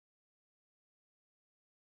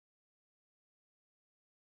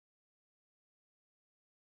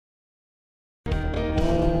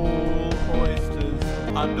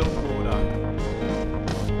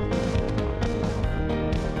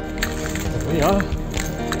here on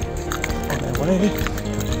our way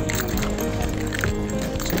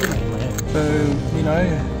to the mainland. So, you know,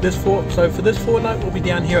 for this fortnight we'll be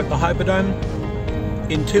down here at the Hyperdome.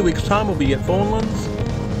 In 2 weeks' time we'll be at Thornlands.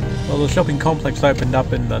 Well, the shopping complex opened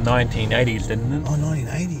up in the 1980s, didn't it? Oh,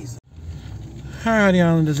 1980s. Alrighty,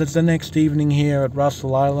 Islanders, it's the next evening here at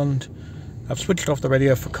Russell Island. I've switched off the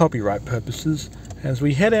radio for copyright purposes as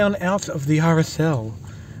we head on out of the RSL.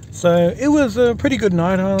 So it was a pretty good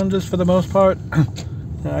night, Islanders, for the most part.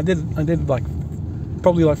 I did like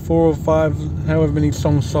probably like 4 or 5, however many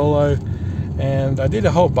songs solo, and I did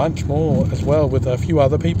a whole bunch more as well with a few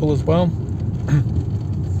other people as well.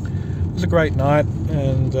 It was a great night,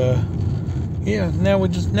 and yeah, now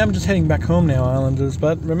I'm just heading back home now, Islanders.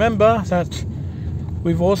 But remember that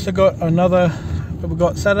we've also got we've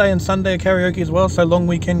got Saturday and Sunday karaoke as well, so long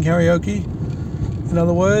weekend karaoke, in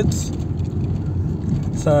other words.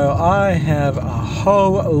 So I have a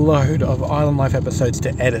whole load of Island Life episodes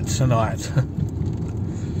to edit tonight.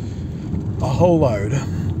 A whole load.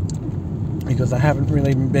 Because I haven't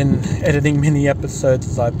really been editing many episodes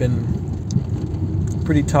as I've been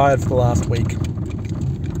pretty tired for the last week.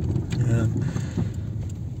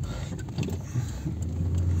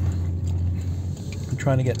 I'm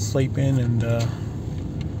trying to get sleep in and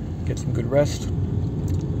get some good rest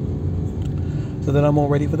so that I'm all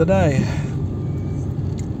ready for the day.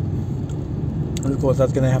 And of course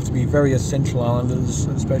that's going to have to be very essential, Islanders,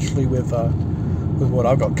 especially with what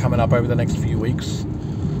I've got coming up over the next few weeks.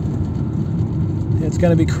 It's going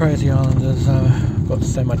to be crazy, Islanders. I've got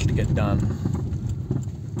so much to get done.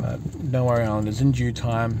 But don't worry, Islanders, in due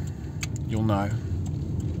time you'll know.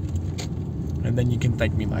 And then you can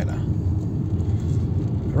thank me later.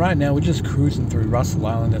 Right now we're just cruising through Russell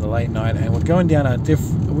Island at a late night, and we're going down a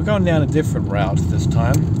different route this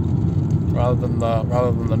time. Rather than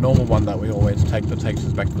the normal one that we always take that takes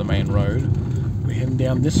us back to the main road, we're heading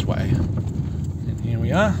down this way. And here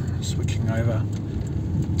we are, switching over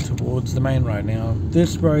towards the main road. Now,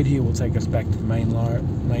 this road here will take us back to the main line,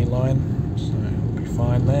 so we'll be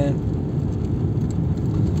fine there.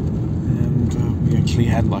 And we actually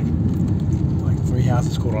had like 3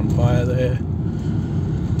 houses caught on fire there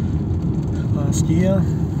last year.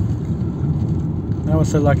 I was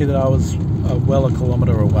so lucky that I was well a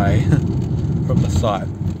kilometre away from the site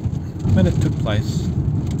when it took place.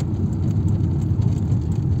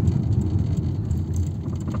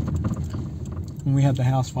 When we had the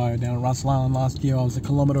house fire down at Russell Island last year, I was a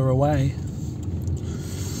kilometre away.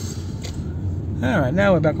 Alright,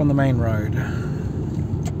 now we're back on the main road.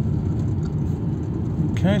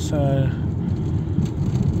 Okay, so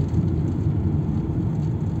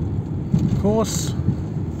of course,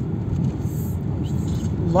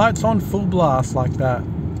 lights on full blast like that.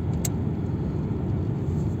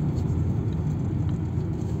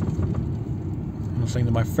 I'm saying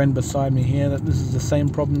to my friend beside me here that this is the same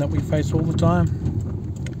problem that we face all the time.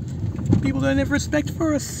 People don't have respect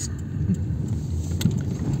for us,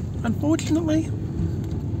 unfortunately,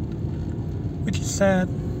 which is sad.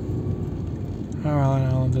 Alright,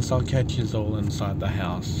 Islanders, I'll catch you all inside the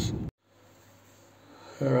house.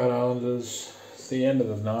 Alright, Islanders, it's the end of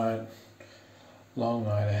the night. Long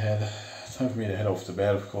night ahead. Time for me to head off to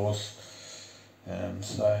bed, of course.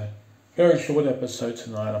 So, very short episode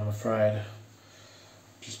tonight, I'm afraid.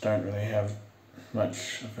 Just don't really have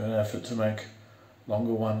much of an effort to make a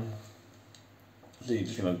longer one. So you're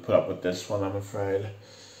just going to put up with this one, I'm afraid.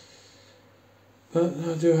 But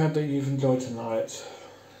I do hope that you've enjoyed tonight,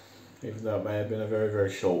 even though it may have been a very,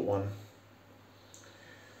 very short one.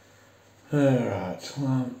 Alright,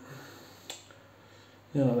 well,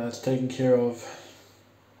 now that's taken care of.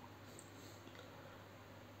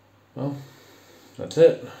 Well, that's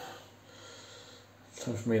it. It's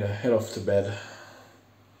time for me to head off to bed.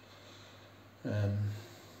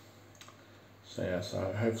 So yeah,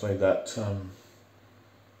 so hopefully that,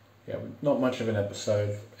 yeah, not much of an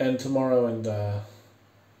episode. And tomorrow and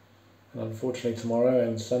unfortunately tomorrow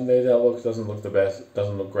and Sunday, the outlook doesn't look the best,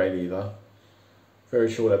 doesn't look great either. Very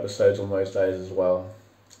short episodes on those days as well.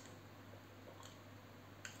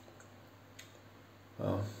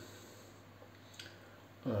 Well,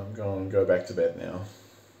 I'm going to go back to bed now,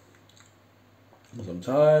 because I'm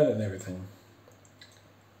tired and everything.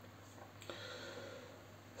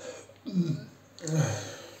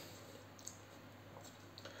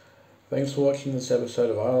 Thanks for watching this episode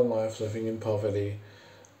of Island Life Living in Poverty.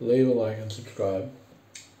 Leave a like and subscribe.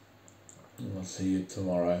 And I'll see you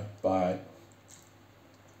tomorrow. Bye.